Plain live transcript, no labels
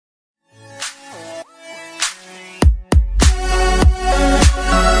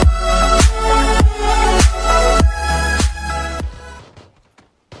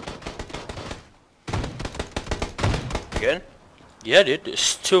Yeah, dude,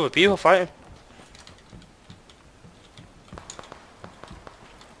 there's two other people fighting.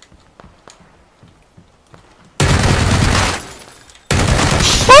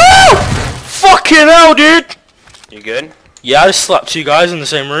 Oh! Fucking hell, dude! You good? Yeah, I just slapped two guys in the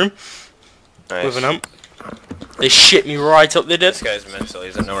same room. Nice. With an ump. They shit me right up, they did. This guy's mental, he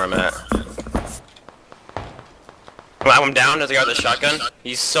doesn't know where I'm at. Wow, I'm down, there's a guy with a shotgun.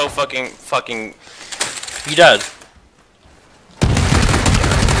 He's so fucking... You dead?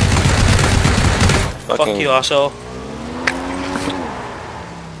 Fucking... Fuck you, asshole.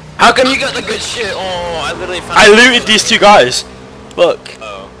 How come you got the good shit? Oh, I literally found... I looted these two guys. Look.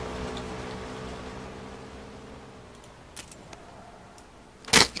 Oh.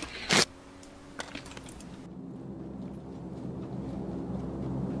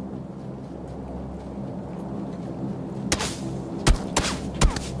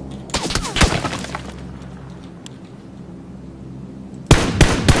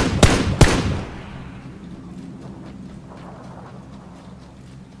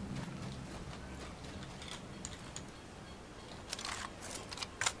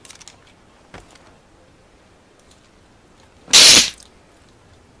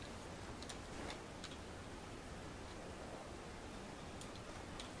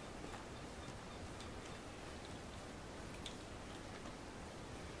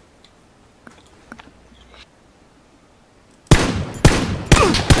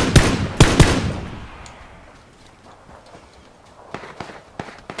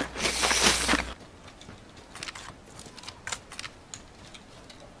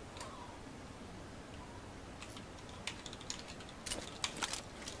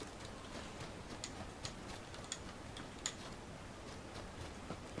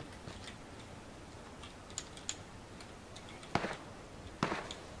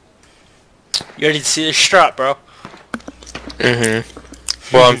 You ready to see the Strat, bro?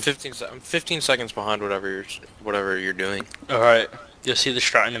 Well, I'm 15 seconds behind whatever you're doing. Alright. You'll see the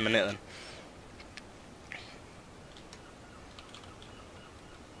Strat in a minute then.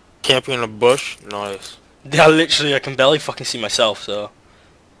 Camping in a bush? Nice. Yeah, literally, I can barely fucking see myself, so...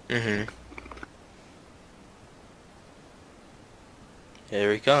 Here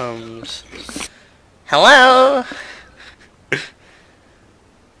he comes. Hello!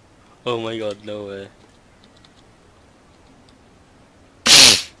 Oh my god, no way.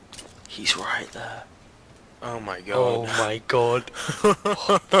 He's right there. Oh my god. Oh my god.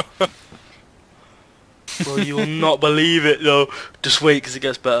 Bro, you will not believe it though. Just wait, cause it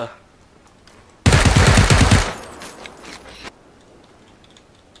gets better.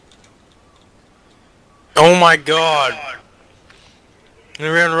 Oh my god. They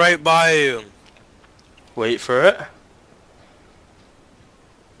ran right by you. Wait for it.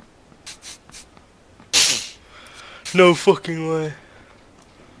 No fucking way.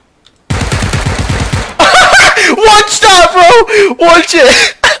 Watch that, bro! Watch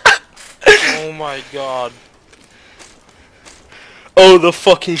it! Oh my god. Oh, the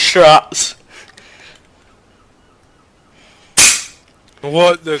fucking Strats.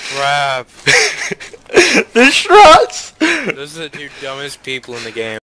 What the crap? The Strats! Those are the two dumbest people in the game.